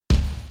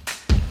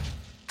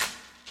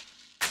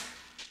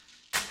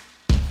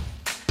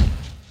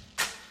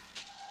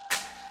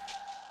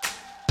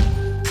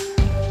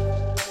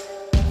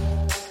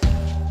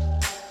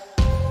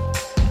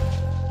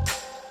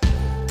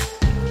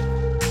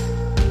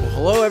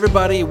Hello,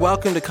 everybody.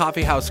 Welcome to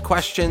Coffee House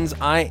Questions.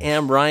 I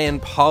am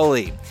Ryan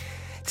Pauly.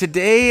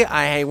 Today,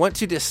 I want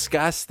to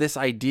discuss this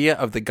idea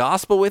of the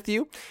gospel with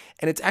you,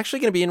 and it's actually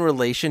going to be in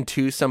relation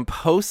to some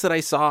posts that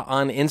I saw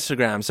on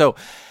Instagram. So,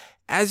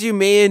 as you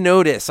may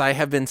notice, I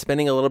have been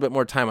spending a little bit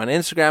more time on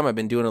Instagram. I've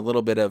been doing a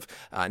little bit of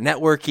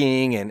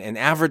networking and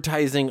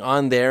advertising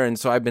on there, and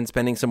so I've been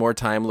spending some more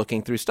time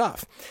looking through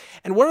stuff.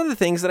 And one of the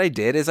things that I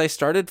did is I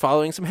started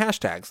following some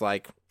hashtags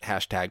like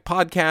hashtag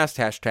podcast,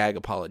 hashtag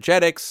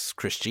apologetics,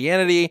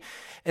 Christianity,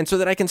 and so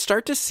that I can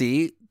start to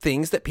see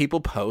things that people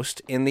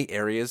post in the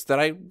areas that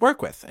I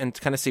work with and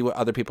kind of see what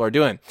other people are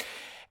doing.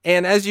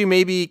 And as you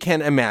maybe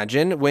can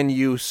imagine, when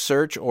you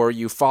search or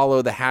you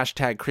follow the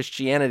hashtag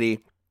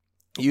Christianity,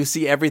 you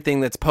see everything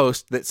that's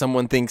posted that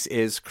someone thinks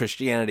is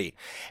Christianity.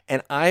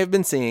 And I have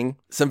been seeing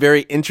some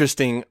very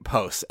interesting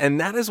posts. And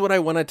that is what I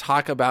want to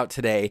talk about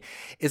today,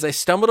 is I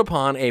stumbled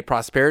upon a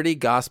prosperity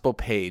gospel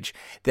page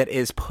that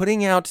is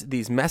putting out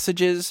these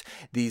messages,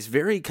 these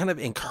very kind of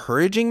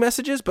encouraging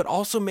messages, but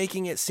also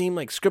making it seem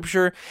like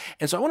scripture.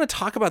 And so I want to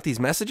talk about these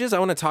messages. I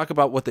want to talk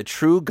about what the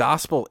true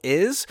gospel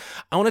is.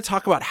 I want to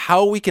talk about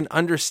how we can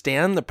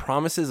understand the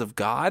promises of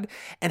God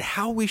and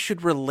how we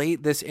should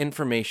relate this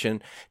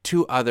information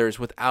to others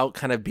without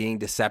kind of being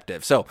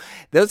deceptive. So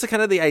those are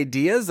kind of the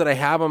ideas that I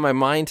have on my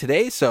mind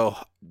today. So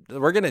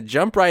we're going to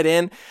jump right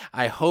in.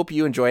 I hope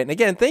you enjoy it. And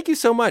again, thank you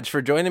so much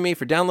for joining me,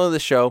 for downloading the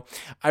show.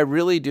 I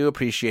really do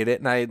appreciate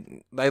it. And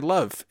I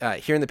love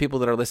hearing the people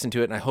that are listening to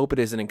it. And I hope it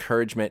is an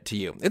encouragement to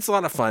you. It's a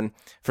lot of fun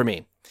for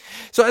me.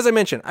 So as I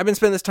mentioned, I've been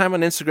spending this time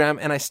on Instagram,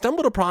 and I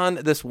stumbled upon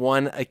this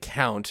one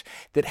account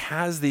that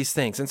has these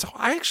things. And so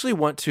I actually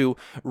want to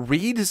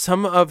read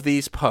some of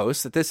these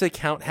posts that this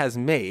account has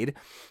made,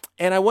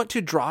 and I want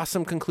to draw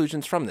some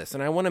conclusions from this,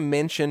 and I want to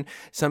mention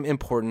some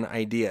important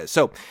ideas.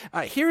 So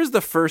here's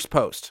the first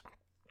post.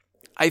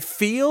 I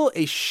feel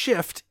a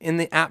shift in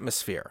the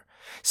atmosphere.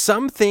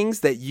 Some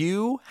things that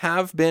you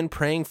have been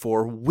praying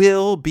for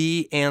will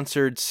be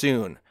answered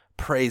soon.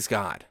 Praise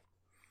God.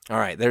 All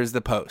right, there's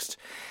the post.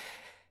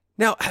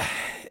 Now,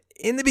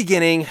 in the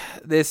beginning,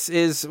 this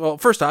is, well,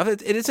 first off,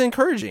 it is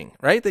encouraging,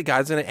 right? That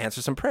God's going to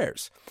answer some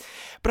prayers.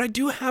 But I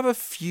do have a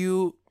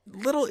few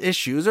little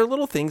issues or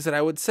little things that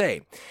I would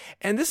say.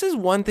 And this is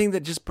one thing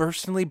that just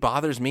personally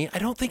bothers me. I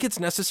don't think it's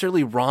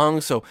necessarily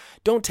wrong, so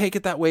don't take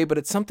it that way, but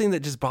it's something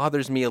that just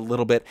bothers me a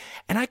little bit.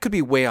 And I could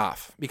be way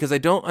off because I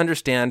don't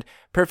understand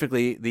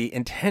perfectly the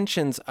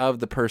intentions of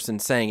the person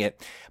saying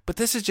it, but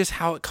this is just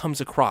how it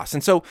comes across.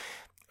 And so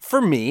for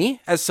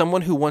me, as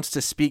someone who wants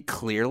to speak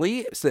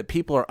clearly so that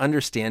people are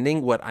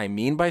understanding what I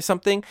mean by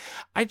something,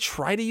 I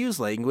try to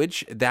use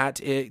language that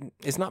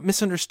is not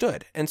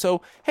misunderstood. And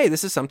so, hey,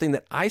 this is something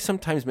that I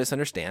sometimes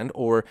misunderstand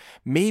or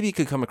maybe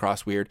could come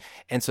across weird.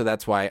 And so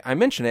that's why I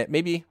mention it.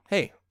 Maybe,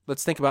 hey,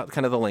 let's think about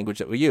kind of the language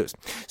that we use.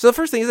 So the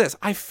first thing is this: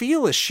 I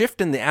feel a shift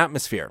in the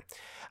atmosphere.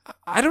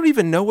 I don't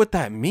even know what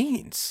that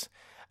means.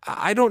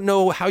 I don't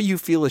know how you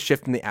feel a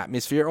shift in the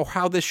atmosphere or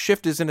how this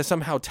shift is going to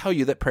somehow tell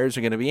you that prayers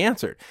are going to be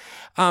answered.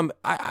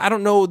 I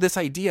don't know this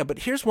idea, but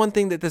here's one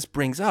thing that this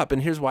brings up,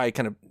 and here's why I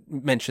kind of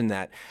mentioned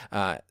that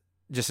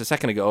just a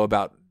second ago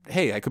about,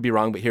 hey, I could be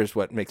wrong, but here's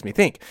what makes me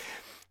think.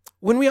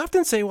 When we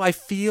often say, well, I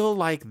feel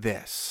like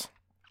this,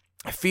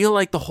 I feel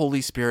like the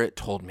Holy Spirit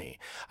told me,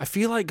 I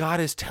feel like God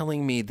is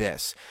telling me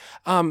this,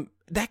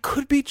 that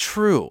could be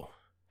true.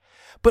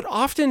 But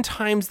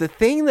oftentimes the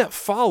thing that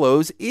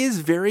follows is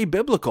very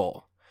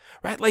biblical.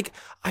 Right? Like,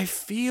 I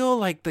feel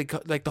like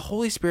the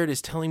Holy Spirit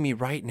is telling me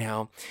right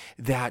now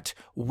that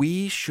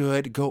we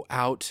should go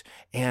out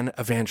and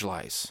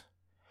evangelize.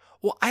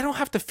 Well, I don't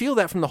have to feel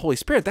that from the Holy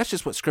Spirit. That's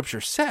just what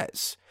Scripture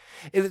says.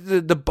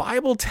 The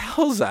Bible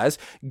tells us,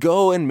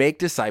 go and make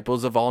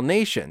disciples of all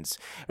nations.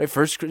 Right?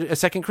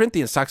 2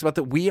 Corinthians talks about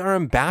that we are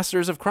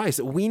ambassadors of Christ,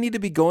 that we need to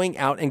be going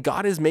out and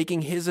God is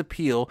making his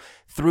appeal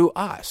through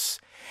us.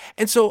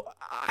 And so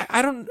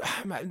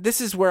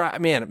this is where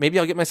maybe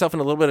I'll get myself in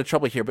a little bit of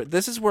trouble here, but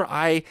this is where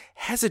I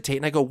hesitate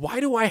and I go,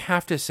 why do I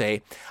have to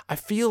say, I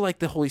feel like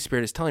the Holy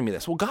Spirit is telling me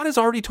this? Well, God has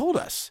already told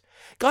us.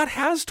 God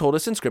has told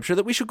us in Scripture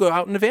that we should go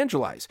out and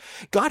evangelize.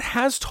 God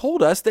has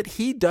told us that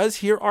he does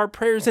hear our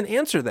prayers and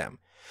answer them.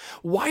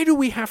 Why do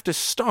we have to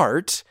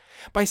start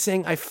by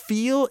saying, I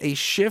feel a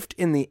shift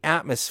in the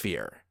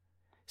atmosphere?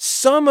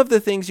 Some of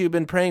the things you've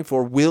been praying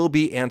for will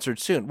be answered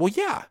soon. Well,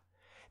 yeah.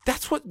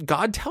 That's what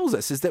God tells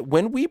us, is that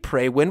when we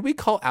pray, when we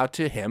call out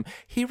to him,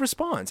 he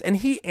responds and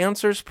he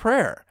answers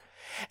prayer.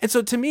 And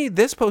so to me,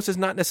 this post is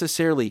not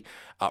necessarily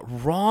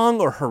wrong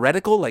or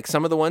heretical, like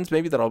some of the ones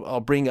maybe that I'll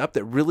bring up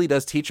that really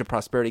does teach a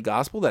prosperity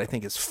gospel that I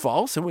think is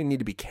false and we need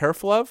to be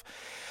careful of.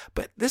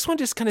 But this one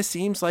just kind of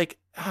seems like,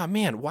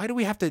 why do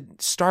we have to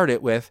start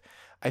it with,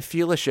 I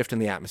feel a shift in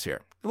the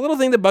atmosphere? A little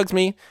thing that bugs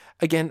me,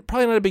 again,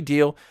 probably not a big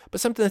deal,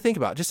 but something to think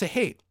about. Just say,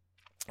 hey,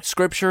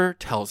 Scripture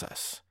tells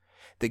us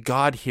that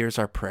God hears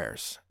our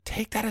prayers.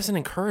 Take that as an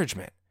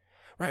encouragement,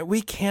 right?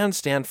 We can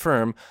stand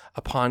firm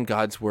upon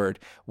God's word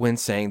when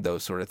saying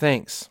those sort of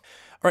things.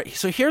 All right,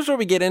 so here's where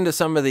we get into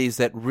some of these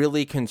that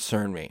really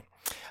concern me.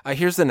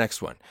 Here's the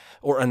next one,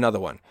 or another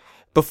one.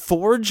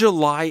 Before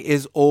July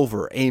is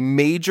over, a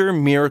major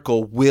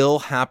miracle will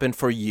happen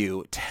for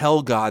you.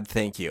 Tell God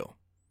thank you.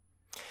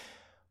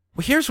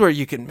 Well, here's where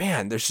you can,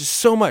 there's just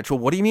so much. Well,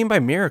 what do you mean by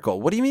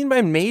miracle? What do you mean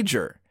by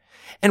major?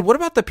 And what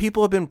about the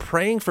people who have been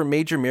praying for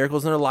major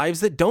miracles in their lives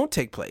that don't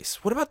take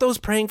place? What about those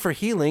praying for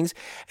healings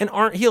and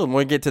aren't healed? And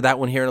we'll get to that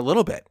one here in a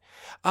little bit.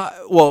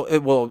 It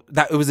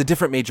was a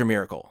different major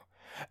miracle.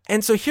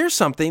 And so here's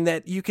something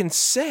that you can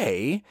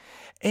say,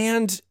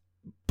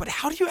 but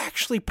how do you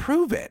actually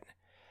prove it?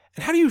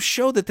 And how do you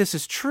show that this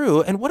is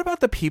true? And what about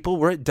the people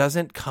where it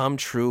doesn't come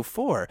true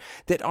for,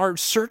 that are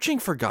searching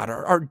for God,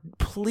 are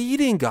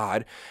pleading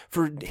God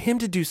for him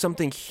to do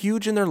something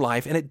huge in their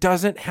life, and it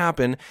doesn't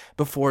happen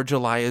before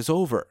July is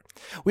over?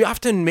 We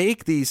often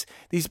make these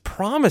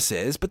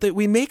promises, but that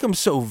we make them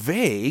so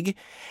vague,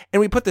 and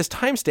we put this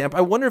timestamp.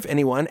 I wonder if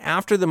anyone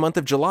after the month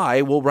of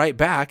July will write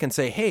back and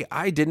say, hey,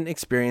 I didn't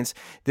experience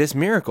this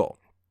miracle.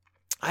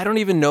 I don't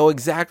even know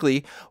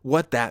exactly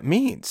what that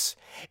means.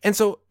 And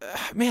so,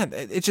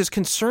 it just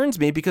concerns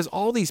me because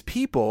all these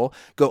people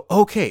go,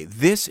 okay,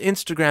 this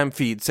Instagram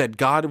feed said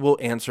God will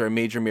answer a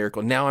major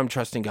miracle. Now I'm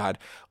trusting God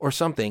or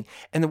something.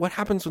 And then what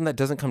happens when that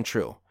doesn't come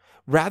true?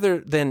 Rather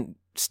than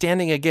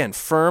standing again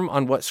firm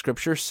on what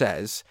Scripture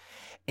says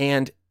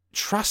and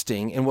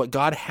trusting in what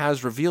God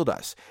has revealed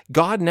us.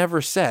 God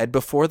never said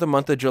before the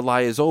month of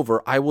July is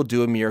over, I will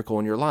do a miracle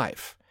in your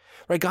life.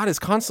 Right? God is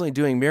constantly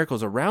doing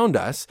miracles around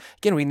us.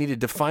 Again, we need to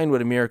define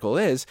what a miracle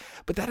is,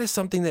 but that is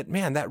something that,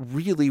 that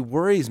really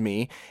worries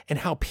me, and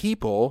how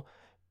people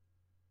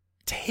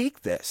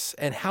take this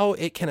and how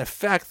it can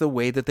affect the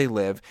way that they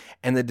live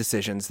and the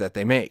decisions that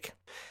they make.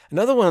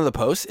 Another one of the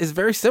posts is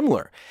very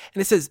similar,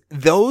 and it says,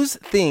 those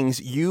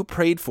things you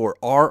prayed for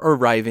are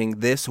arriving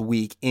this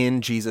week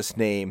in Jesus'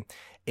 name.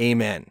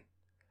 Amen.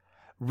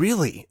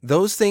 Really,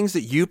 those things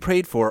that you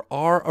prayed for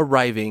are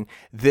arriving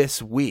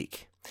this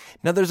week.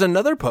 Now, there's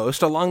another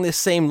post along this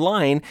same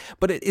line,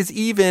 but it is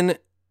even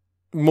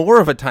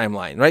more of a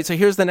timeline, right? So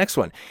here's the next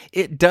one.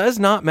 It does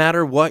not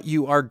matter what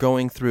you are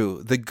going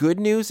through. The good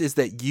news is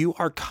that you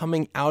are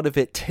coming out of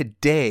it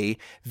today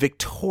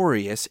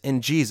victorious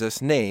in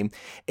Jesus' name.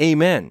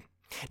 Amen.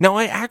 Now,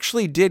 I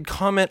actually did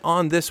comment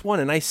on this one,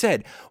 and I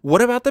said,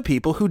 what about the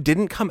people who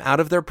didn't come out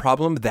of their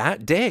problem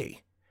that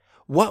day?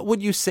 What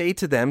would you say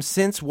to them,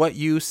 since what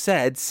you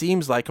said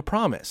seems like a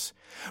promise?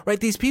 Right?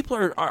 These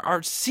people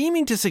are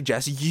seeming to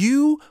suggest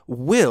you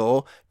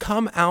will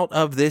come out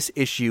of this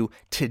issue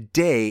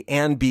today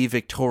and be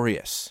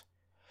victorious.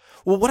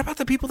 Well, what about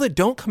the people that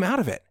don't come out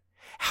of it?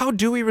 How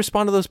do we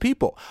respond to those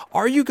people?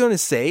 Are you going to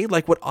say,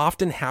 like what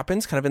often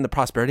happens kind of in the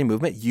prosperity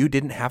movement, you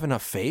didn't have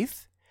enough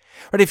faith?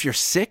 Right? If you're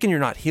sick and you're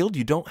not healed,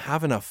 you don't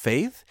have enough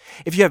faith.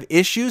 If you have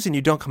issues and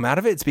you don't come out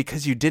of it, it's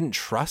because you didn't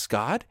trust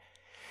God.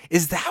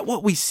 Is that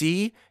what we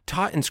see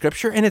taught in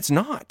Scripture? And it's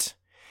not.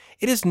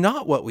 It is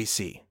not what we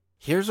see.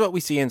 Here's what we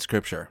see in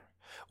Scripture.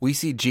 We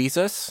see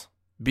Jesus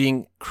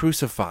being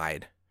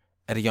crucified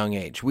at a young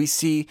age. We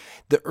see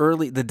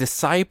the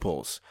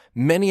disciples,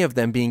 many of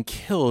them being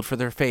killed for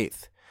their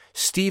faith.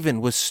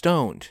 Stephen was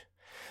stoned.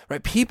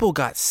 Right? People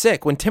got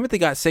sick. When Timothy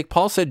got sick,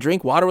 Paul said,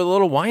 drink water with a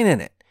little wine in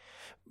it.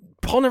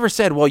 Paul never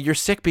said, well, you're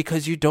sick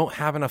because you don't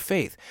have enough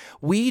faith.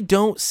 We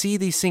don't see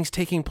these things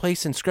taking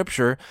place in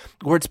Scripture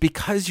where it's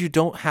because you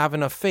don't have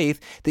enough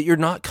faith that you're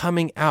not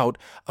coming out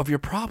of your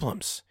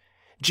problems.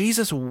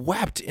 Jesus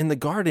wept in the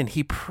garden.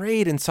 He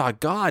prayed and saw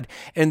God.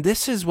 And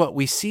this is what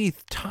we see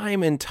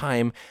time and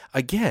time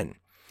again.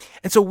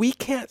 And so we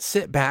can't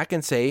sit back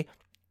and say,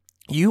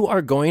 you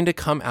are going to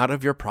come out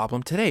of your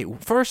problem today.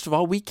 First of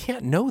all, we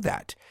can't know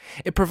that.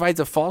 It provides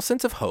a false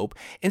sense of hope.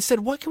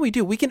 Instead, what can we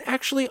do? We can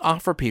actually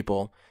offer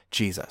people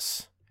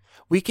Jesus.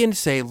 We can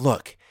say,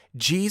 look,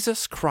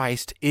 Jesus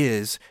Christ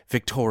is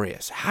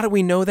victorious. How do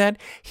we know that?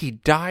 He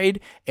died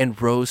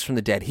and rose from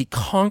the dead. He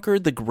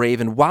conquered the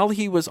grave, and while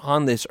he was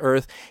on this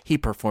earth, he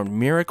performed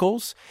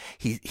miracles.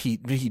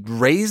 He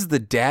raised the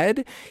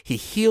dead. He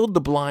healed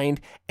the blind,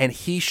 and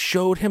he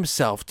showed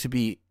himself to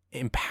be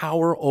in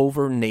power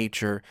over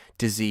nature,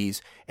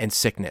 disease, and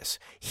sickness.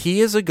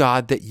 He is a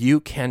God that you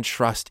can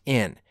trust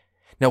in.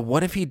 Now,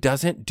 what if he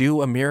doesn't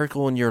do a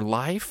miracle in your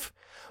life?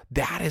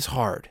 That is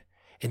hard.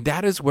 And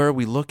that is where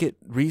we look at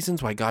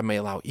reasons why God may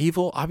allow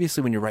evil.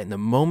 Obviously, when you're right in the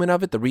moment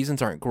of it, the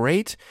reasons aren't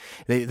great.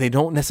 They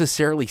don't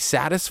necessarily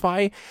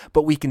satisfy,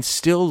 but we can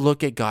still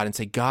look at God and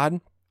say,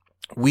 God,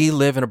 we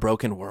live in a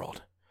broken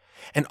world.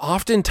 And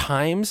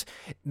oftentimes,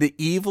 the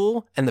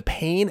evil and the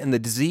pain and the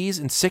disease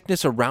and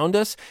sickness around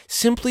us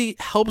simply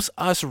helps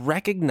us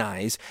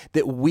recognize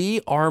that we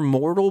are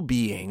mortal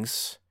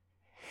beings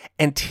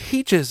and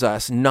teaches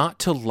us not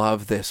to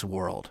love this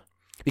world.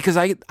 Because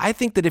I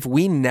think that if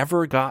we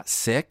never got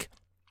sick,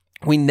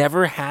 we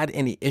never had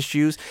any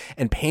issues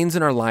and pains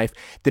in our life,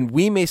 then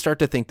we may start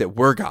to think that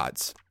we're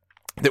gods,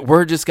 that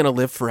we're just going to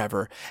live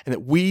forever, and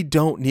that we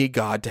don't need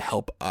God to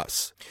help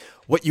us.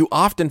 What you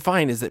often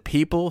find is that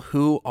people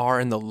who are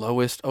in the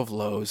lowest of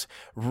lows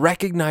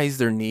recognize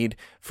their need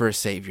for a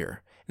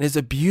Savior. And it's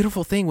a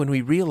beautiful thing when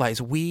we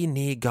realize we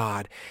need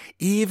God,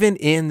 even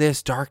in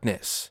this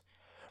darkness.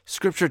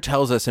 Scripture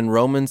tells us in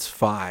Romans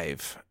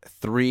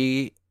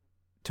 5:3-4,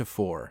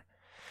 it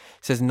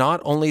says,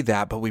 not only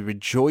that, but we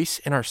rejoice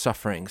in our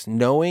sufferings,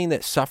 knowing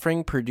that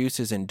suffering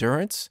produces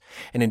endurance,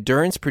 and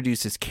endurance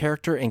produces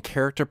character, and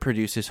character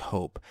produces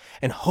hope.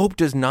 And hope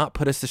does not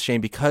put us to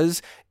shame,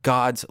 because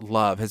God's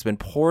love has been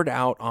poured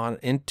out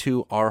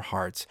into our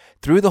hearts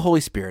through the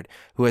Holy Spirit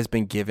who has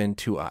been given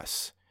to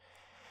us.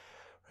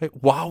 Right?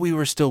 While we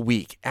were still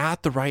weak,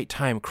 at the right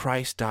time,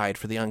 Christ died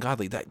for the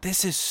ungodly.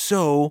 This is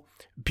so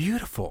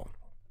beautiful.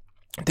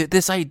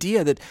 This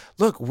idea that,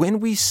 look, when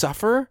we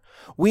suffer,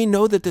 we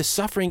know that this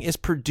suffering is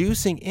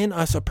producing in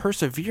us a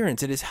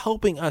perseverance. It is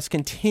helping us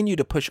continue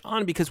to push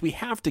on because we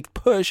have to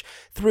push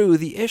through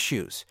the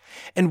issues.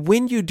 And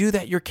when you do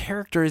that, your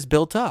character is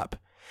built up.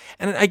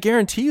 And I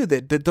guarantee you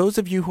that those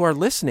of you who are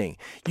listening,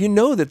 you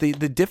know that the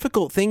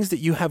difficult things that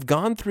you have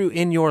gone through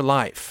in your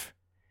life,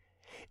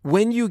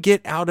 when you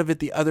get out of it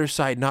the other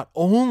side, not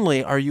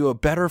only are you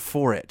better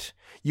for it,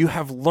 you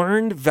have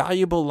learned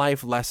valuable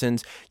life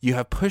lessons, you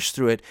have pushed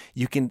through it,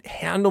 you can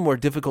handle more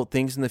difficult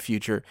things in the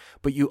future,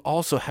 but you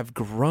also have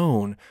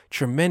grown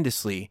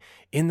tremendously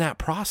in that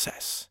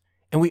process.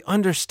 And we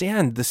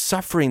understand the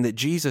suffering that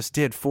Jesus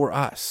did for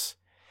us.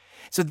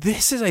 So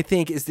this is, I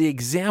think, is the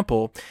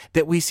example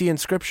that we see in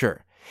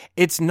Scripture.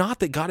 It's not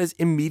that God is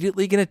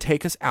immediately going to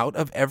take us out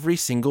of every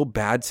single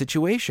bad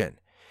situation.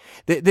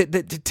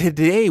 That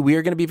today we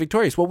are going to be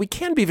victorious. Well, we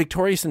can be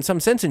victorious in some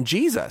sense in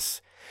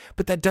Jesus.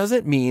 But that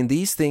doesn't mean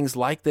these things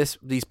like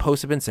these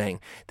posts have been saying,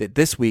 that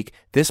this week,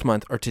 this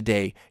month, or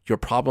today, your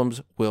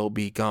problems will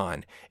be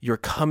gone. You're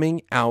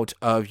coming out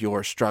of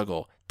your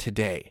struggle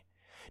today.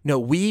 No,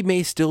 we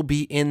may still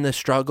be in the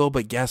struggle,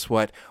 but guess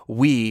what?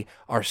 We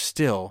are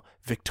still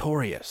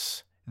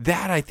victorious.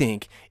 That, I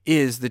think,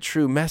 is the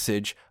true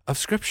message of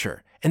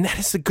Scripture. And that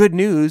is the good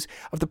news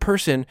of the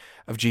person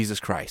of Jesus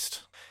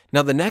Christ.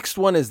 Now, the next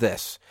one is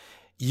this.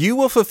 You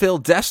will fulfill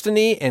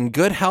destiny and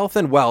good health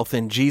and wealth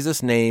in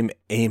Jesus' name.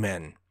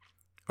 Amen.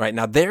 Right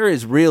now, there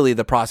is really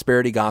the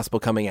prosperity gospel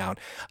coming out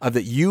of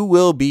that you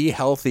will be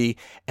healthy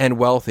and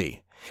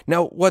wealthy.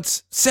 Now,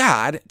 what's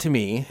sad to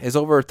me is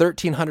over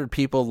 1,300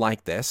 people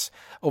like this,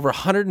 over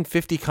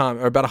 150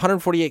 or about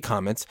 148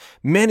 comments.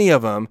 Many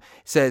of them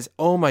says,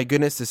 "Oh my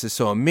goodness, this is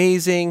so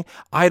amazing.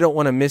 I don't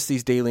want to miss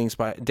these daily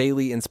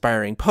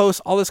inspiring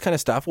posts." All this kind of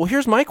stuff. Well,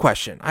 here's my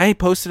question. I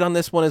posted on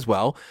this one as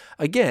well.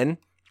 Again,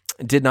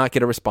 did not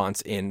get a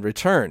response in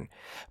return.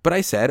 But I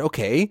said,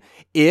 okay,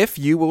 if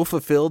you will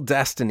fulfill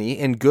destiny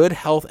in good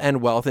health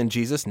and wealth in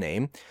Jesus'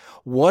 name,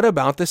 what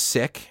about the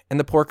sick and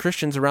the poor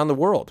Christians around the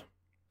world?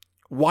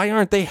 Why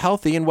aren't they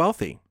healthy and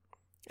wealthy?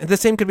 And the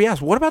same could be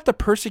asked, what about the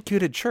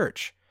persecuted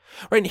church?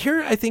 Right, and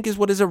here I think is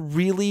what is a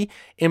really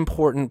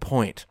important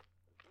point.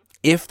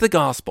 If the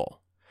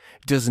gospel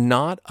does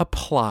not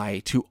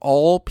apply to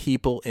all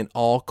people in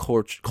all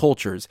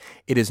cultures,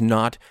 it is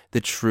not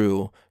the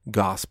true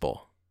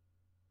gospel.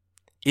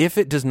 If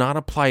it does not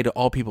apply to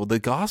all people, the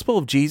gospel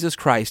of Jesus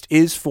Christ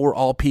is for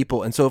all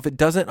people. And so if it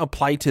doesn't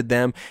apply to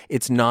them,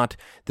 it's not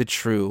the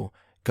true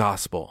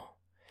gospel.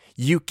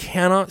 You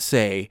cannot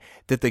say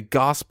that the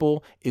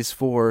gospel is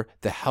for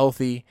the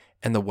healthy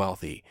and the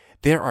wealthy.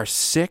 There are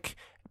sick,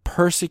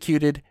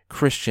 persecuted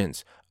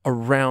Christians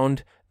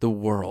around the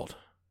world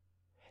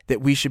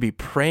that we should be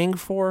praying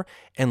for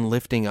and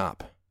lifting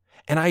up.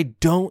 And I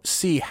don't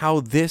see how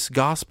this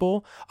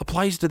gospel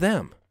applies to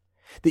them.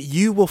 That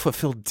you will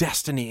fulfill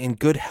destiny in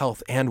good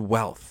health and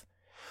wealth.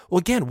 Well,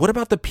 again, what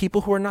about the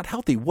people who are not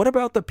healthy? What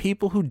about the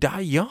people who die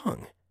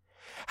young?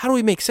 How do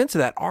we make sense of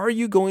that? Are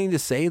you going to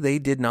say they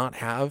did not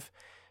have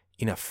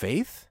enough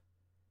faith?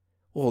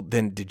 Well,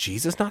 then did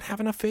Jesus not have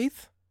enough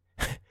faith?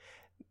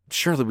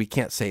 Surely we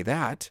can't say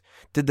that.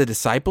 Did the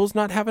disciples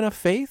not have enough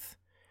faith?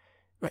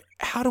 Right?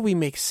 How do we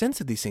make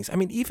sense of these things? I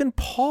mean, even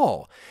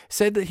Paul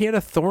said that he had a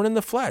thorn in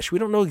the flesh. We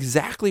don't know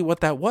exactly what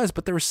that was,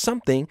 but there was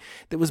something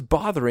that was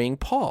bothering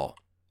Paul.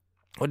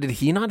 Well, did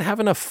he not have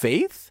enough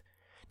faith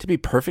to be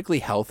perfectly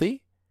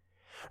healthy?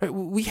 Right?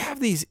 We have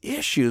these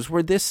issues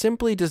where this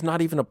simply does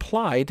not even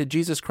apply to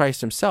Jesus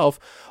Christ himself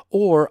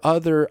or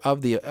others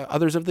of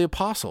the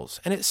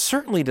apostles. And it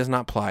certainly does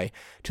not apply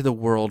to the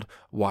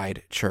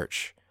worldwide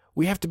church.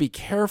 We have to be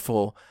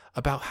careful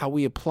about how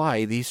we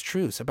apply these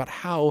truths, about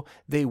how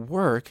they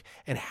work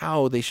and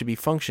how they should be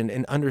functioned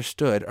and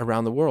understood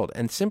around the world.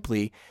 And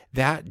simply,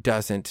 that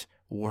doesn't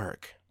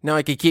work. Now,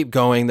 I could keep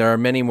going. There are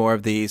many more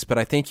of these, but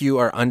I think you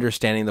are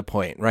understanding the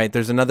point, right?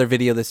 There's another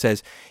video that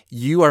says,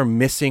 you are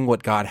missing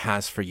what God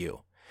has for you.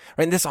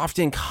 Right? And this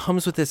often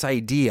comes with this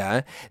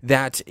idea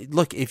that,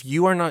 look, if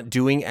you are not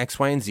doing X,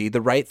 Y, and Z,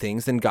 the right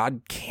things, then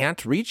God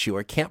can't reach you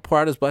or can't pour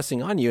out his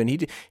blessing on you.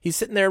 And he's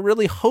sitting there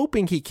really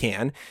hoping he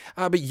can,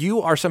 but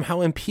you are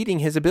somehow impeding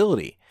his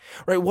ability.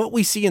 Right? What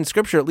we see in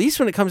Scripture, at least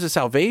when it comes to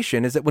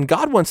salvation, is that when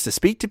God wants to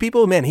speak to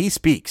people, man, he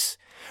speaks.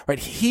 Right?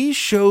 He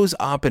shows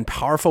up in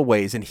powerful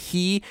ways and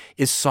he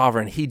is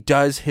sovereign. He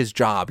does his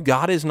job.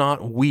 God is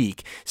not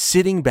weak,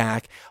 sitting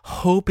back,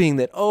 hoping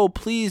that, oh,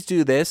 please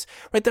do this.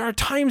 Right? There are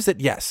times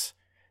that, yes,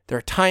 There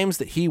are times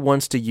that he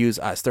wants to use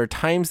us. There are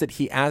times that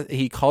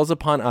he calls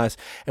upon us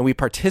and we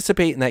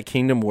participate in that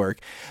kingdom work.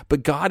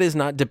 But God is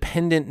not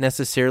dependent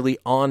necessarily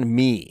on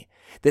me,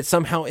 that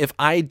somehow if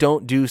I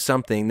don't do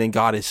something, then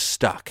God is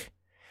stuck.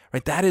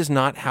 Right? That is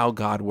not how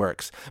God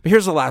works. But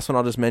here's the last one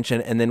I'll just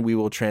mention, and then we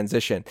will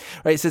transition.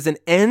 Right? It says, an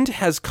end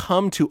has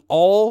come to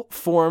all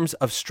forms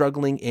of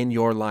struggling in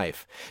your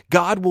life.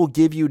 God will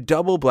give you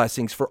double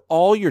blessings for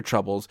all your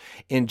troubles.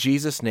 In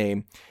Jesus'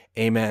 name,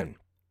 amen.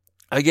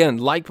 Again,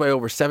 liked by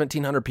over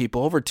 1,700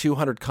 people, over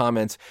 200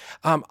 comments.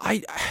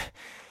 I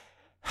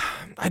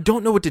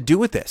don't know what to do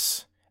with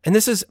this. And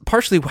this is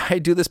partially why I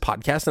do this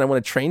podcast and I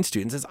want to train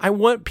students, is I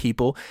want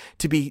people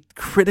to be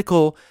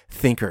critical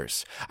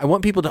thinkers. I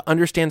want people to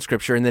understand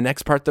scripture. And the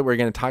next part that we're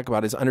going to talk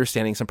about is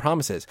understanding some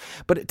promises.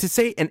 But to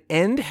say an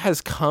end has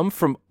come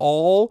from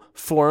all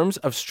forms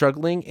of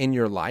struggling in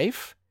your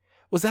life,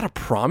 was that a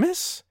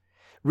promise?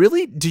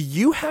 Really? Do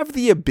you have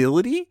the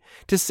ability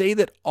to say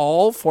that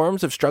all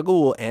forms of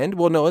struggle will end?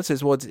 Well, no, it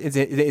says, well,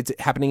 it's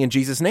happening in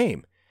Jesus'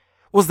 name.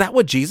 Was that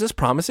what Jesus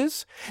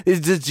promises?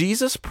 Does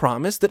Jesus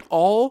promise that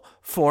all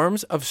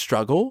forms of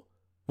struggle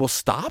will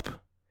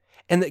stop?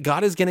 And that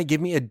God is going to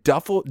give me a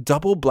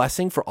double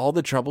blessing for all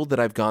the trouble that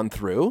I've gone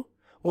through?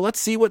 Well,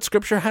 let's see what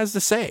Scripture has to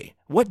say.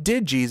 What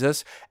did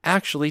Jesus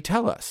actually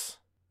tell us?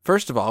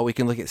 First of all, we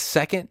can look at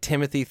 2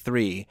 Timothy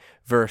 3,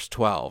 verse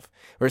 12,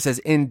 where it says,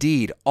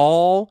 indeed,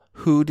 all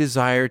who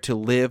desire to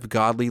live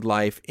godly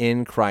life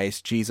in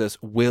Christ Jesus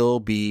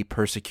will be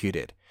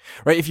persecuted.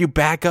 Right? If you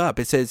back up,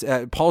 it says,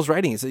 Paul's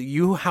writing, it says,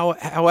 you,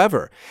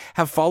 however,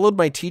 have followed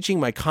my teaching,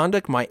 my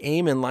conduct, my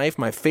aim in life,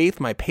 my faith,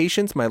 my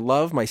patience, my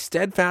love, my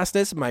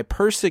steadfastness, my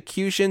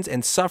persecutions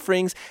and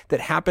sufferings that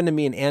happened to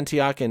me in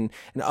Antioch and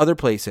other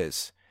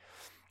places,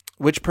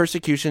 which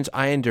persecutions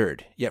I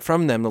endured, yet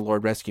from them the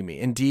Lord rescued me.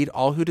 Indeed,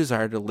 all who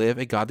desire to live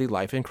a godly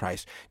life in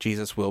Christ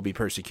Jesus will be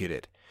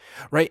persecuted.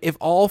 Right? If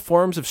all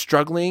forms of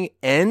struggling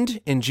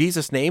end in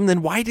Jesus' name,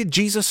 then why did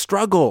Jesus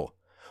struggle?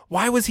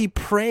 Why was he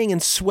praying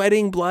and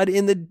sweating blood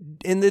in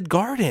the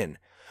garden?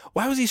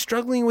 Why was he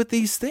struggling with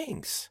these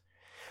things?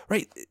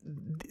 Right?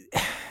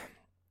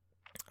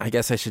 I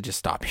guess I should just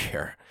stop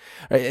here.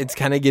 Right? It's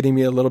kind of getting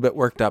me a little bit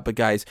worked up, but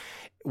guys,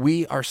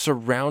 we are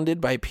surrounded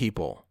by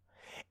people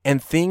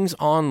and things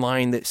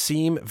online that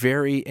seem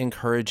very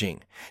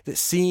encouraging, that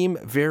seem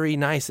very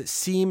nice, that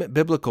seem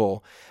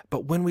biblical.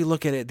 But when we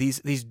look at it,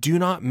 these do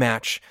not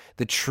match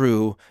the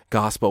true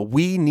gospel.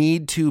 We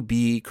need to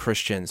be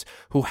Christians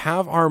who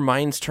have our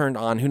minds turned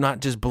on, who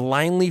not just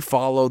blindly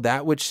follow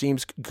that which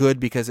seems good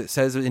because it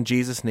says it in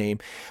Jesus' name,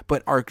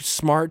 but are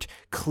smart,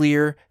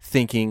 clear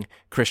thinking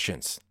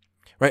Christians.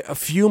 Right? A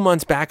few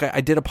months back, I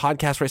did a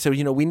podcast where I said,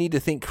 we need to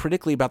think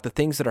critically about the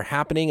things that are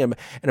happening and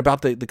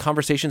about the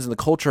conversations and the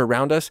culture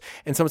around us.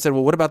 And someone said,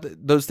 well, what about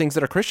those things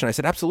that are Christian? I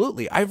said,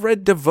 absolutely. I've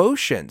read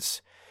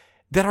devotions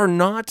that are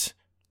not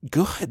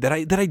good, that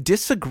I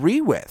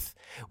disagree with.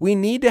 We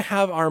need to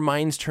have our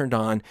minds turned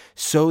on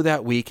so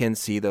that we can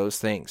see those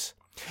things.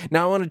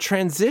 Now, I want to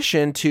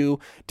transition to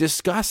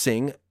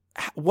discussing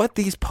what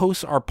these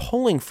posts are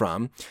pulling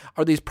from.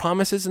 Are these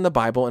promises in the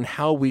Bible and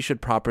how we should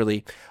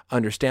properly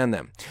understand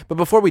them? But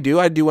before we do,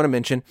 I do want to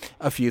mention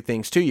a few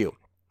things to you.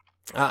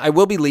 I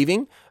will be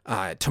leaving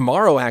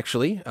tomorrow,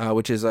 actually,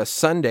 which is a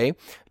Sunday,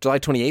 July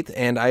 28th,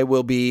 and I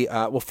will be,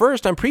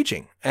 first I'm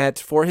preaching at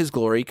For His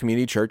Glory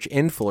Community Church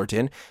in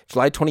Fullerton,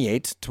 July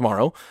 28th,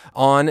 tomorrow,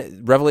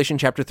 on Revelation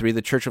chapter 3,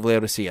 the Church of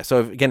Laodicea. So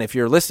again, if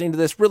you're listening to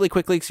this really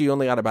quickly, so you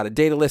only got about a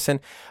day to listen,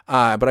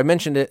 but I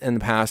mentioned it in the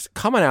past,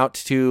 come on out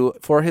to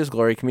For His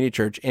Glory Community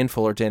Church in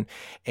Fullerton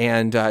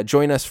and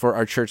join us for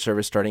our church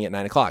service starting at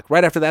 9 o'clock.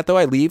 Right after that, though,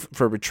 I leave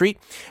for a retreat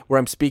where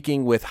I'm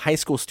speaking with high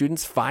school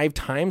students 5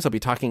 times. I'll be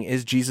talking,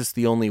 Is Jesus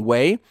the Only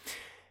Way?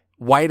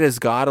 Why does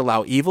God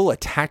allow evil? A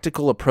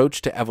tactical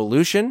approach to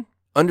evolution,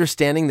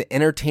 understanding the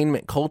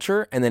entertainment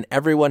culture, and then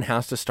everyone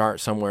has to start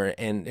somewhere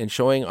and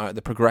showing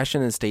the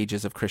progression and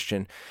stages of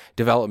Christian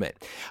development.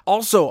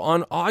 Also,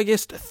 on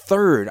August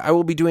 3rd, I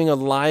will be doing a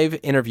live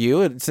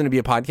interview. It's going to be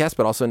a podcast,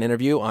 but also an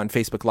interview on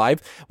Facebook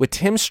Live with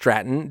Tim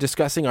Stratton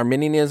discussing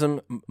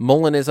Arminianism,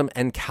 Molinism,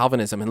 and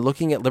Calvinism and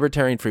looking at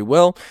libertarian free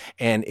will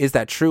and is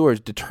that true, or is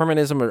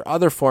determinism or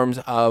other forms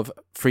of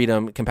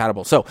freedom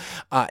compatible? So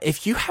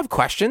if you have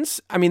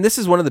questions, I mean, this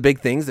is one of the big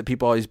things that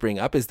people always bring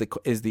up is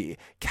the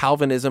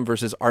Calvinism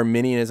versus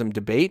Arminianism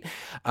debate.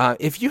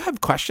 If you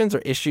have questions or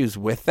issues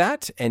with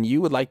that and you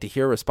would like to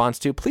hear a response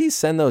to, please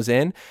send those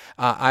in.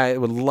 I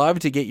would love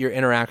to get your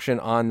interaction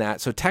on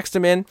that. So text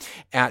them in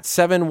at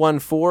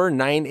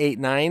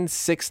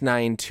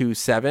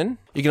 714-989-6927.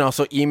 You can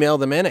also email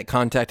them in at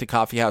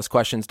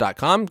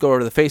contact@coffeehousequestions.com. Go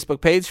over to the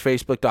Facebook page,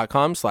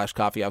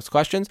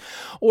 facebook.com/coffeehousequestions,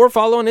 or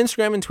follow on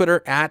Instagram and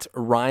Twitter at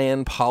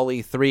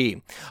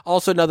RyanPolly3.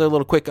 Also, another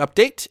little quick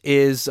update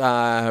is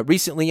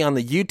recently on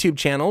the YouTube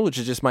channel, which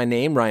is just my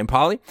name, Ryan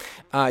Polly,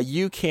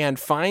 you can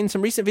find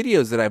some recent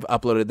videos that I've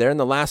uploaded there. In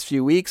the last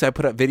few weeks, I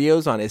put up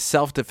videos on Is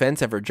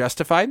Self-Defense Ever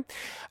Justified?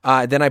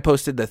 Then I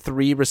posted the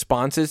 3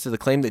 responses to the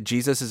claim that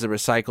Jesus is a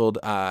recycled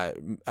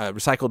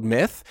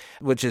myth,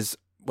 which is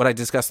what I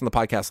discussed on the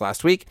podcast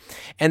last week.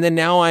 And then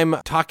now I'm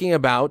talking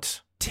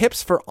about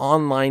tips for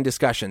online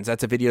discussions.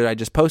 That's a video that I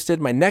just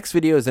posted. My next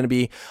video is going to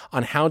be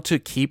on how to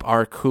keep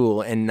our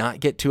cool and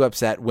not get too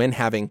upset when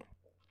having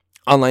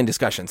online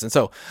discussions. And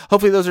so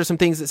hopefully those are some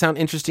things that sound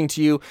interesting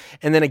to you.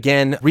 And then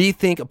again,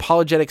 Rethink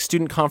Apologetics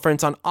Student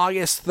Conference on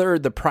August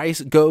 3rd, the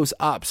price goes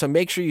up. So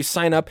make sure you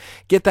sign up,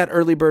 get that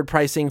early bird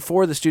pricing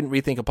for the Student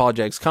Rethink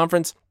Apologetics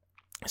Conference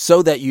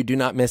so that you do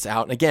not miss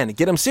out. And again,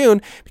 get them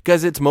soon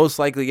because it's most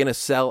likely going to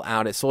sell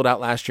out. It sold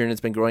out last year and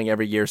it's been growing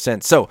every year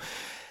since. So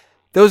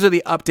those are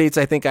the updates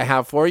I think I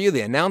have for you, the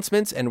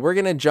announcements, and we're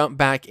going to jump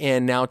back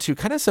in now to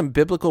kind of some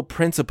biblical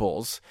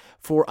principles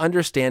for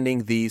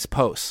understanding these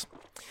posts.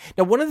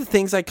 Now, one of the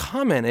things I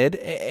commented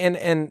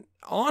and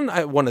on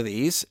one of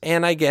these,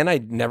 and again, I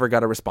never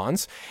got a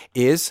response,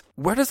 is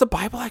where does the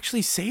Bible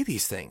actually say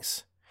these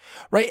things?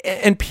 Right?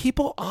 And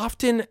people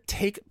often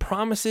take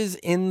promises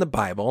in the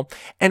Bible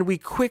and we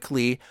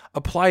quickly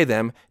apply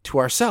them to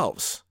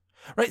ourselves.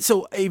 Right?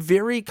 So a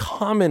very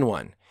common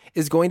one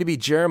is going to be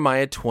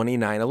Jeremiah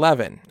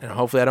 29:11. And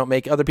hopefully I don't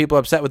make other people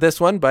upset with this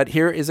one, but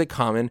here is a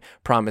common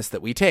promise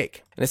that we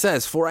take. And it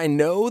says, "For I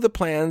know the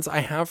plans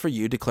I have for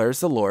you, declares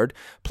the Lord,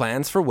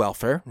 plans for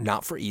welfare,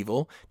 not for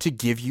evil, to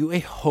give you a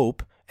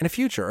hope and a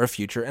future, or a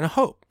future and a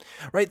hope."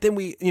 Right? Then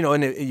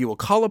and you will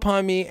call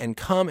upon me and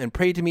come and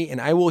pray to me,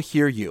 and I will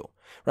hear you.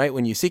 Right?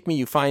 When you seek me,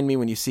 you find me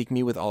when you seek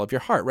me with all of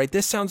your heart, right?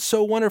 This sounds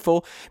so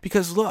wonderful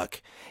because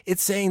look,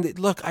 it's saying that,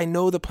 look, I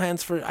know the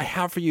plans I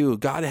have for you.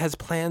 God has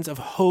plans of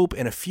hope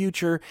and a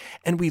future,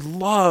 and we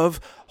love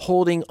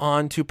holding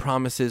on to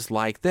promises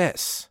like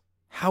this.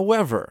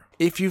 However,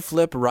 if you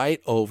flip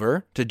right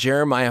over to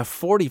Jeremiah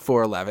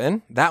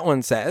 44:11, that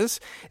one says,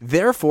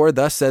 "Therefore,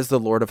 thus says the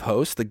Lord of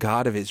hosts, the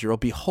God of Israel,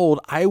 behold,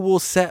 I will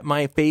set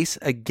my face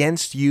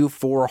against you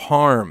for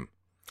harm,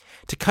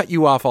 to cut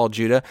you off, all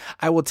Judah.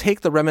 I will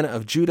take the remnant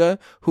of Judah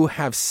who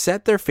have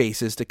set their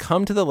faces to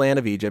come to the land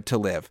of Egypt to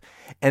live,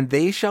 and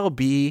they shall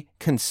be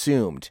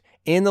consumed.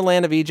 In the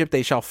land of Egypt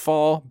they shall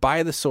fall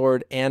by the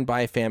sword and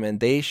by famine.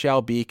 They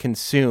shall be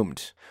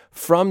consumed.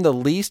 From the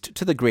least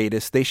to the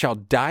greatest they shall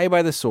die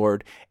by the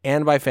sword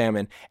and by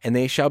famine, and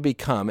they shall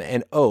become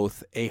an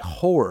oath, a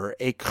horror,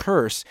 a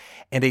curse,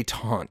 and a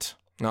taunt."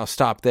 Now I'll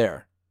stop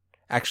there.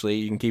 Actually,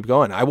 you can keep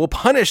going. "I will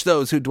punish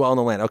those who dwell in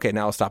the land." Okay,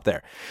 now I'll stop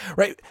there.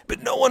 Right?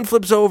 But no one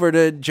flips over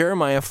to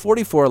Jeremiah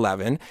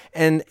 44:11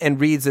 and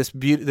reads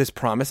this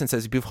promise and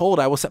says,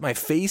 "Behold, I will set my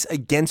face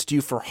against you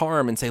for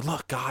harm," and say,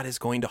 look, God is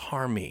going to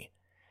harm me.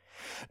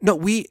 No,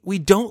 we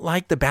don't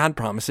like the bad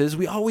promises.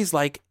 We always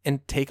like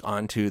and take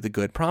on to the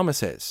good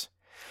promises.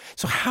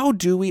 So how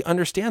do we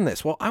understand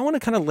this? Well, I want to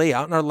kind of lay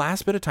out in our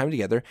last bit of time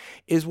together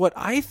is what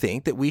I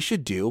think that we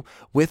should do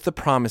with the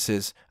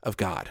promises of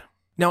God.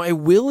 Now, I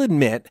will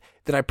admit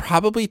that I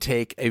probably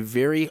take a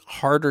very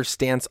harder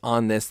stance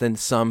on this than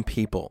some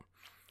people,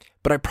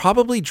 but I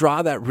probably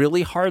draw that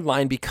really hard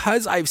line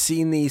because I've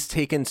seen these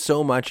taken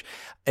so much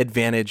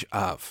advantage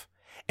of.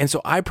 And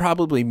so I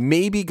probably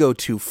maybe go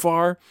too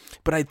far,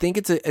 but I think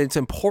it's an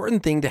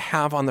important thing to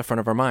have on the front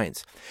of our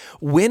minds.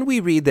 When we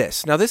read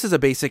this, now this is a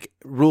basic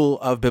rule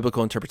of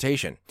biblical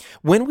interpretation.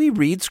 When we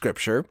read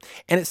scripture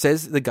and it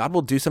says that God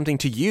will do something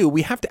to you,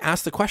 we have to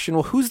ask the question,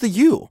 well, who's the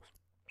you?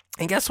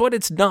 And guess what?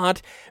 It's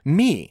not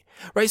me,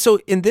 right? So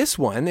in this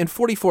one, in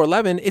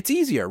 44:11, it's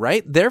easier,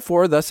 right?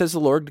 "Therefore, thus says the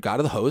Lord God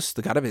of the hosts,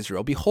 the God of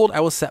Israel, behold, I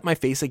will set my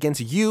face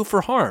against you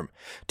for harm,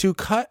 to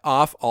cut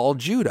off all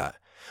Judah."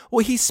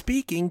 Well, he's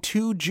speaking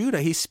to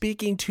Judah. He's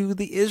speaking to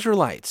the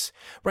Israelites,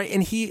 right?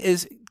 And he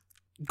is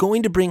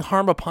going to bring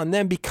harm upon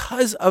them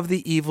because of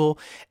the evil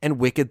and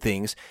wicked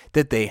things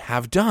that they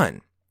have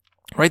done.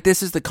 Right?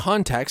 This is the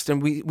context,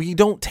 and we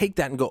don't take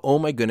that and go, oh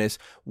my goodness,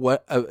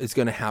 what is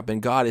going to happen?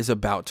 God is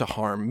about to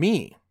harm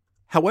me.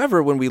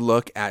 However, when we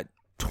look at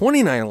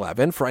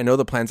 29:11, "For I know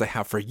the plans I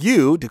have for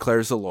you,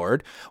 declares the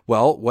Lord."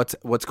 Well,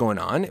 what's going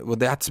on? Well,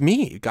 that's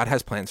me. God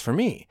has plans for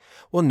me.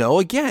 Well, no,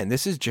 again,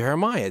 this is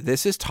Jeremiah.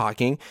 This is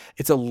talking,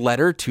 it's a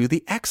letter to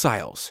the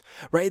exiles,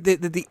 right?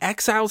 The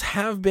exiles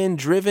have been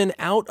driven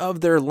out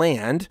of their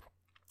land.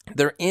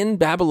 They're in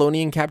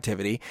Babylonian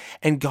captivity,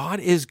 and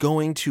God is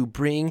going to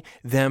bring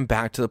them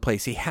back to the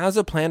place. He has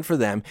a plan for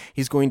them.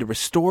 He's going to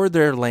restore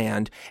their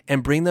land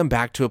and bring them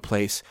back to a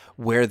place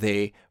where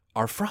they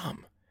are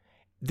from.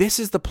 This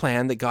is the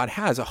plan that God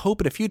has, a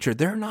hope and a future.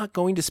 They're not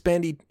going to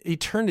spend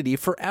eternity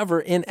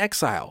forever in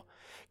exile.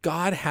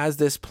 God has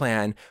this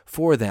plan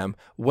for them,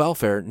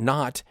 welfare,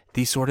 not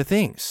these sort of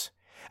things.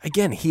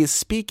 Again, he is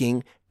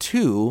speaking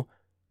to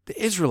the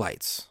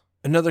Israelites.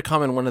 Another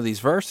common one of these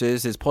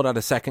verses is pulled out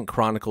of 2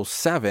 Chronicles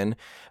 7,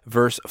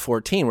 verse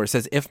 14, where it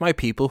says, "If my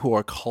people who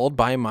are called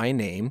by my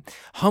name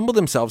humble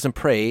themselves and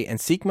pray and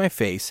seek my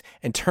face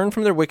and turn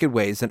from their wicked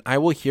ways, then I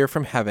will hear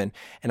from heaven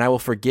and I will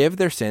forgive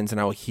their sins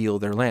and I will heal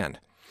their land."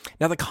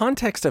 Now, the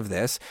context of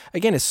this,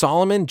 again, is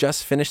Solomon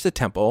just finished the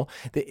temple.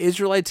 The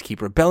Israelites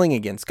keep rebelling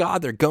against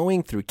God. They're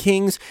going through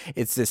kings.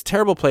 It's this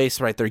terrible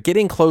place, right? They're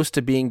getting close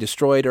to being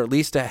destroyed, or at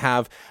least to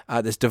have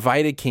this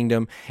divided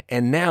kingdom.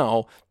 And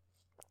now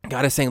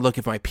God is saying, look,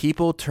 if my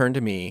people turn to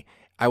me,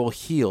 I will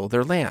heal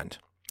their land.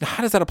 Now,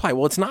 how does that apply?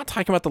 Well, it's not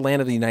talking about the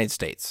land of the United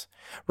States,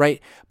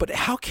 right? But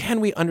how can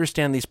we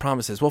understand these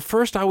promises? Well,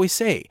 first, I always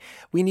say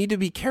we need to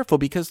be careful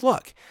because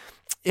look,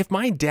 if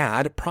my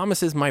dad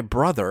promises my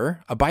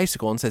brother a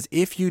bicycle and says,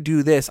 if you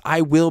do this,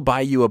 I will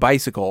buy you a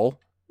bicycle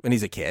when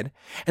he's a kid.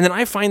 And then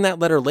I find that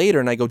letter later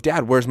and I go,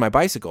 Dad, where's my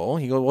bicycle?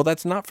 He goes, well,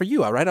 that's not for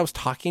you. All right. I was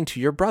talking to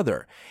your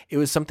brother. It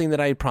was something that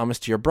I had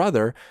promised to your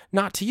brother,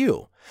 not to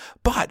you.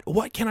 But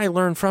what can I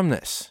learn from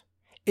this?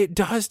 It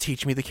does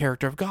teach me the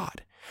character of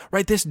God,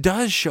 right? This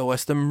does show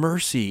us the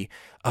mercy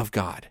of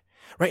God,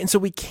 right? And so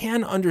we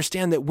can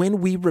understand that when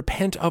we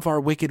repent of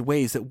our wicked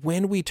ways, that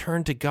when we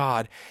turn to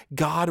God,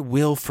 God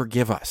will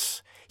forgive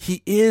us.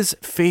 He is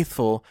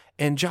faithful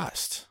and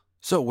just.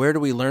 So where do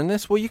we learn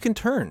this? Well, you can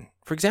turn,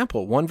 for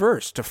example, one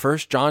verse to 1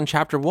 John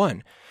chapter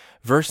 1,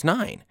 verse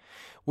 9,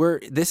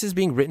 where this is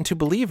being written to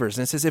believers.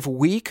 And it says, if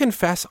we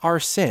confess our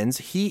sins,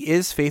 he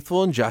is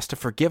faithful and just to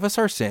forgive us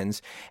our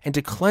sins and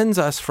to cleanse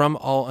us from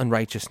all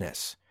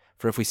unrighteousness.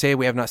 For if we say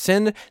we have not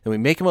sinned, then we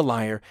make him a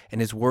liar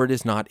and his word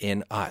is not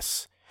in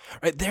us.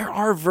 Right? There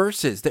are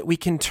verses that we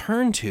can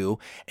turn to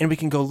and we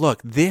can go,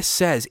 look, this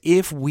says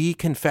if we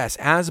confess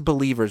as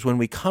believers, when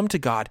we come to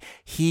God,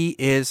 he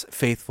is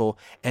faithful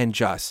and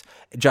just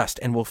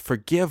and will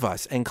forgive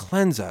us and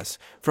cleanse us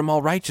from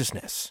all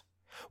righteousness.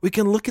 We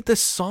can look at the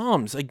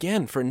Psalms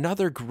again for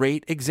another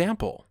great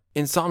example.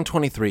 In Psalm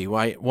 23,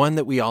 right, one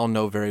that we all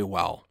know very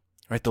well,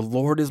 right? The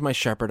Lord is my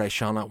shepherd, I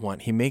shall not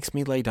want. He makes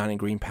me lie down in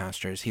green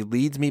pastures. He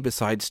leads me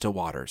beside still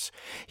waters.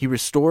 He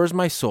restores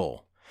my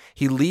soul.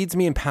 He leads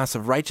me in paths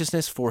of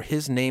righteousness for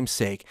his name's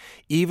sake.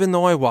 Even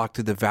though I walk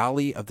through the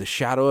valley of the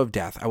shadow of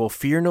death, I will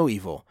fear no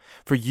evil.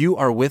 For you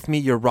are with me,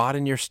 your rod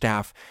and your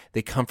staff,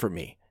 they comfort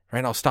me.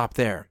 Right? I'll stop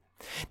there.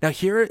 Now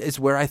here is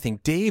where I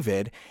think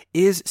David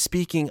is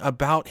speaking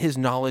about his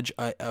knowledge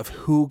of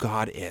who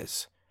God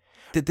is.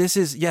 That this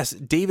is, yes,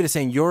 David is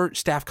saying, your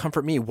staff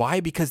comfort me.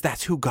 Why? Because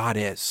that's who God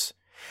is.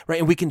 Right?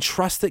 And we can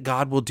trust that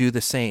God will do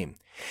the same.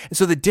 And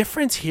so the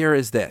difference here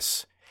is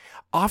this.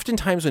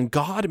 Oftentimes when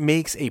God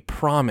makes a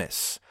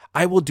promise,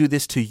 I will do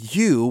this to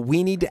you,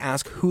 we need to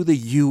ask who the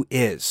you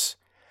is.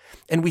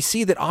 And we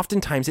see that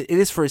oftentimes it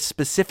is for a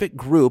specific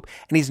group,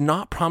 and he's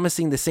not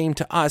promising the same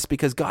to us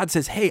because God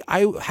says, hey,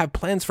 I have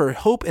plans for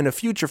hope and a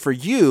future for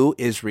you,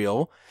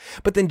 Israel.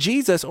 But then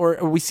Jesus, or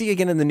we see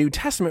again in the New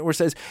Testament where it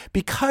says,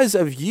 because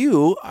of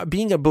you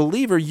being a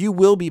believer, you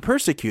will be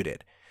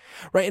persecuted.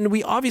 Right? And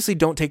we obviously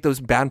don't take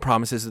those bad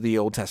promises of the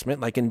Old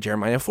Testament, like in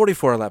Jeremiah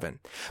 44:11.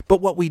 But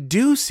what we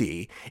do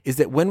see is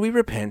that when we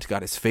repent,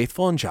 God is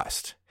faithful and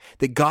just.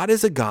 That God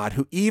is a God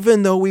who,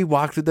 even though we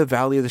walk through the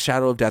valley of the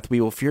shadow of death, we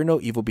will fear no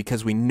evil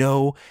because we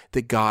know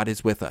that God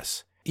is with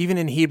us. Even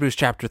in Hebrews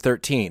chapter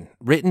 13,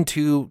 written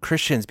to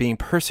Christians being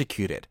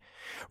persecuted,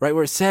 right?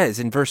 Where it says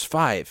in verse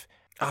 5,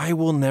 I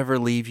will never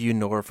leave you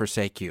nor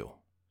forsake you.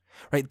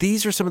 Right?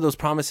 These are some of those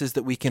promises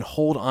that we can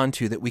hold on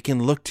to, that we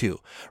can look to,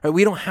 right?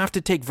 We don't have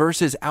to take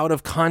verses out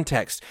of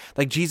context,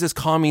 like Jesus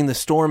calming the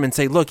storm and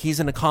say, look, he's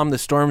going to calm the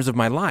storms of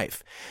my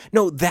life.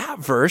 No, that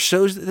verse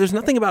shows that there's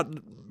nothing about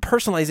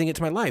personalizing it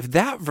to my life.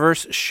 That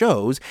verse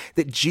shows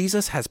that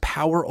Jesus has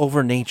power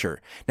over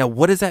nature. Now,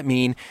 what does that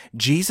mean?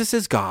 Jesus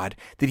is God,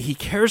 that he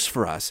cares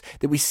for us,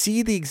 that we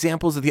see the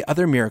examples of the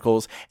other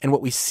miracles, and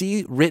what we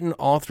see written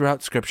all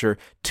throughout Scripture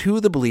to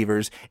the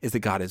believers is that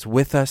God is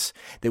with us,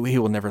 that he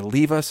will never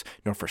leave us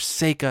nor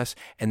forsake us,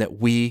 and that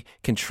we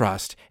can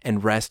trust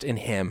and rest in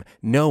him,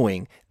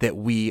 knowing that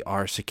we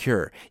are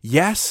secure.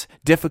 Yes,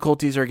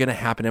 difficulties are going to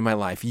happen in my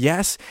life.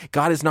 Yes,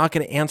 God is not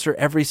going to answer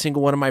every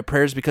single one of my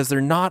prayers because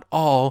they're not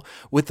all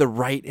with the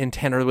right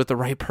intent or with the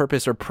right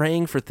purpose or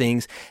praying for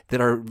things that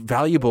are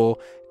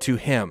valuable to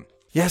him.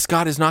 Yes,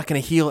 God is not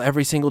going to heal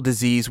every single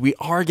disease. We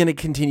are going to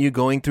continue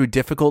going through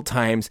difficult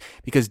times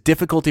because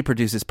difficulty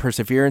produces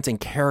perseverance and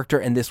character,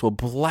 and this will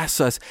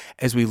bless us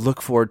as we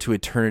look forward to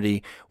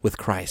eternity with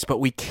Christ. But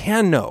we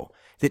can know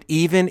that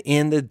even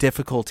in the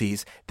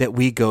difficulties that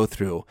we go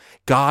through,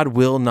 God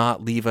will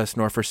not leave us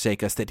nor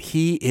forsake us, that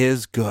he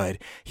is good.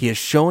 He has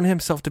shown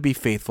himself to be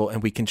faithful,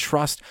 and we can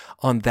trust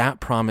on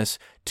that promise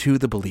to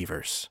the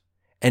believers,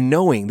 and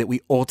knowing that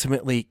we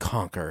ultimately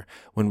conquer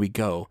when we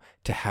go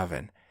to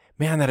heaven.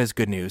 Man, that is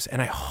good news. And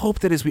I hope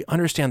that as we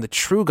understand the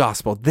true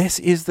gospel, this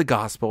is the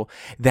gospel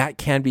that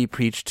can be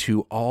preached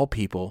to all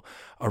people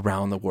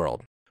around the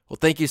world. Well,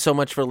 thank you so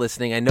much for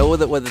listening. I know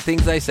that the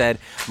things I said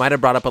might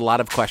have brought up a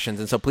lot of questions,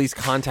 and so please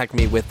contact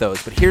me with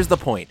those. But here's the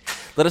point.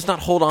 Let us not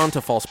hold on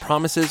to false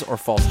promises or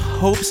false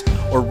hopes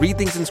or read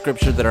things in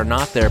Scripture that are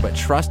not there, but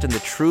trust in the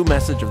true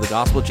message of the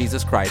gospel of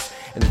Jesus Christ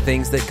and the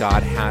things that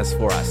God has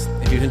for us.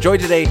 If you've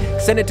enjoyed today,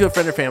 send it to a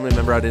friend or family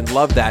member. I didn't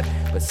love that.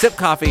 But sip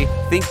coffee,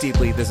 think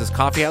deeply. This is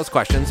Coffee House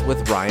Questions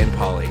with Ryan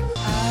Pauly.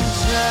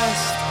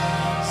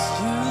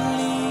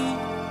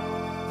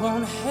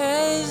 Won't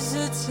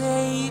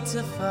hesitate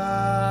to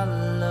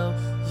follow.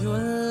 Your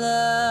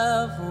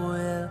love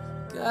will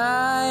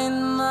guide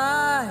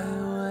my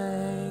way.